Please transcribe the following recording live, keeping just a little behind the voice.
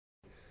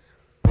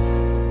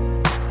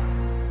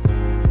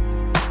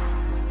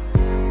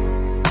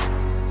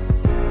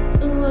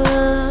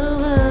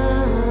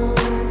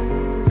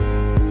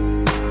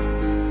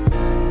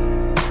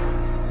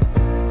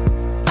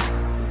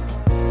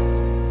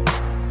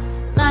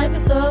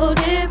Life is so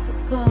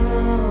difficult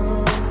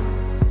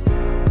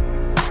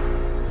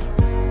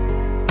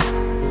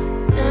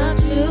without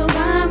you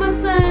by my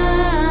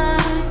side.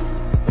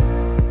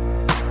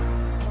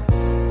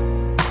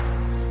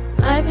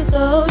 Life is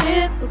so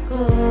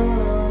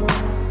difficult.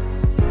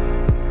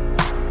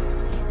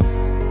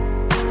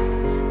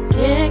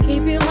 Can't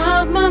keep you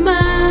off my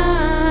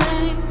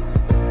mind.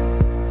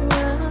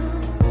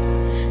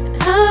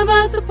 And how am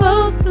I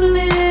supposed to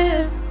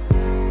live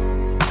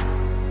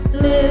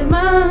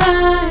my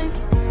life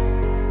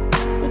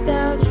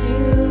without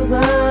you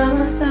by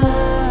my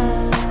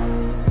side?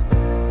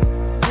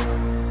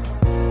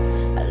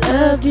 I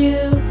loved you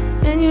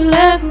and you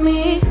left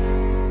me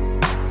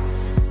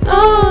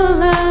all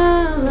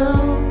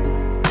alone,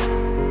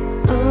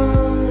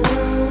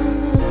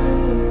 yeah.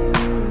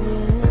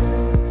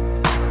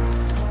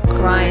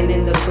 Crying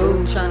in the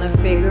booth, trying to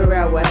figure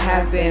out what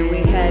happened. We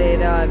had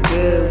it all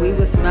good, we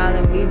was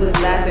smiling, we was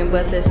laughing,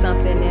 but there's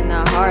something in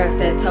our hearts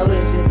that told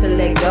us just to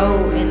let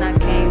go. And I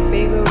can't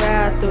figure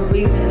out the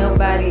reason,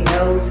 nobody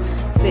knows.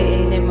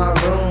 Sitting in my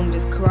room,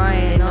 just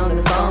crying on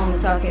the phone,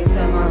 talking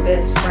to my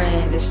best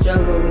friend. The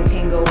struggle, we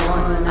can go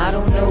on. I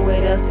don't know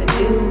what else to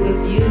do if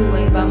you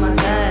ain't by my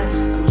side.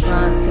 I'm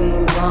trying to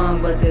move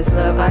on, but this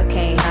love I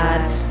can't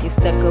hide. It's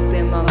stuck up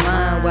in my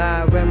mind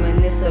while I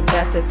reminisce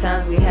about the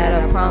times we had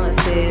our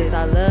promises.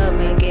 I love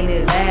making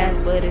it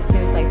last, but it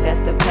seems like that's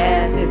the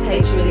past. This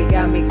hatred, it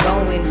got me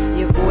going.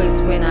 Your voice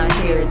when I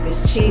hear it.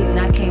 This cheating,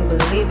 I can't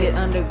believe it.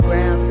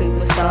 Underground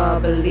superstar,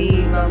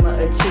 believe I'ma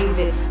achieve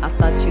it. I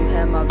thought you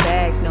had my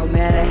back, no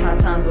matter how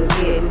times were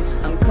getting.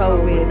 I'm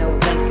cold with no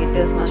blanket,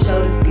 does my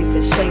shoulders get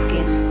to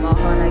shaking? My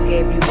heart I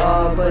gave you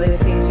all, but it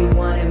seems you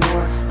wanted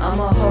more.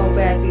 I'ma hold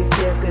back these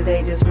tears cause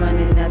they just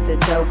running at the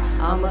door.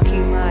 I'ma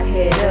keep my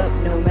head up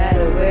no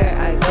matter where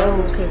I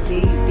go, cause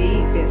deep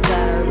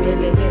inside I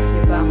really miss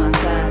you by my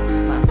side,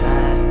 my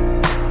side.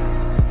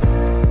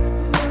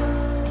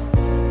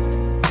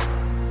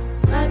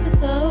 Life is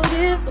so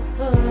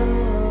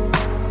difficult.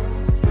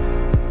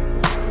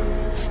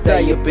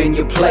 Stay up in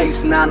your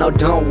place, Nano,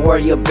 don't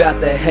worry about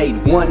the hate.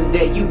 One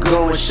day you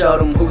gon' show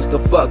them who's the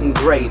fucking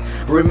great.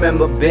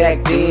 Remember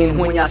back then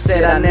when y'all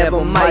said I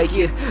never make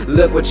it?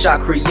 Look what y'all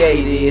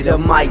created, a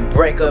mic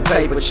breaker,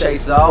 paper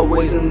chaser.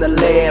 Always in the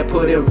lab,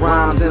 putting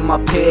rhymes in my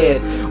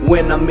pad.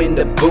 When I'm in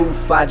the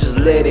booth, I just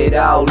let it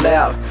all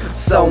out.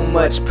 So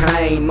much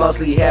pain,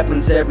 mostly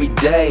happens every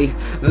day.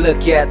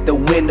 Look at the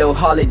window,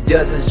 all it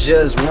does is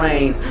just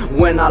rain.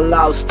 When I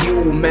lost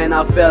you, man,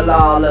 I felt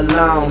all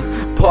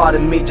alone. Part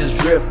of me just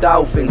drift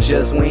off and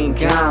just went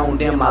gone.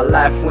 Then my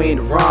life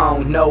went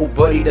wrong,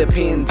 nobody to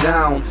pin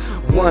down.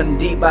 One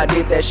deep, I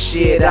did that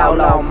shit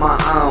all on my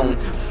own.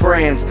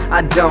 Friends,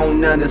 I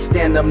don't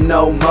understand them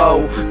no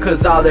more,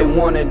 cause all they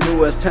wanna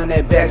do is turn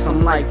their backs.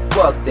 I'm like,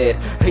 fuck that.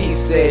 He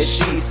said,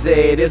 she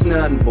said, it's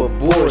nothing but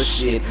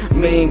bullshit.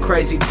 Me and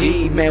Krazy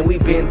D, man, we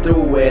been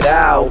through it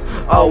all.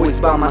 Always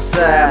by my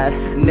side,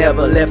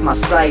 never left my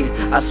sight.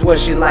 I swear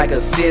she like a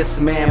sis,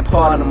 man,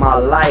 part of my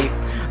life.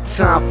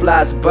 Time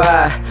flies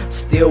by,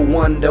 still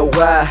wonder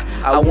why.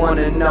 I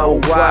wanna know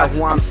why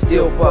I'm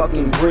still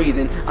fucking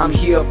breathing. I'm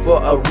here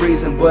for a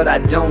reason, but I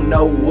don't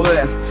know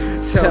what.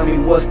 Tell me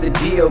what's the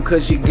deal,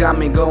 cause you got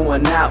me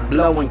going out,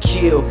 blowing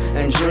kill,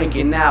 and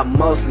drinking out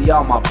mostly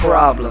all my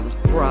problems.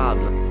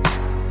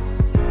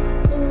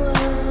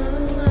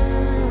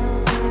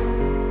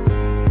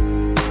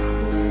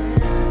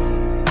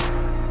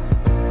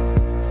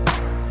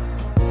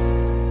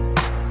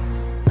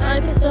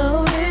 Life is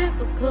so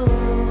difficult.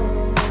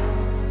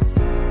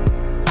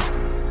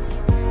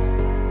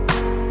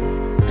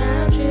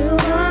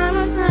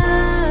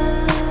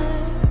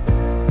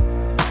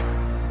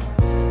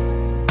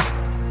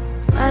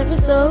 Life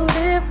is so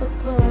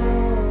difficult.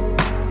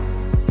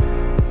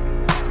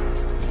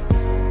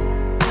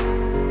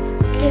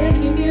 Can't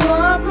keep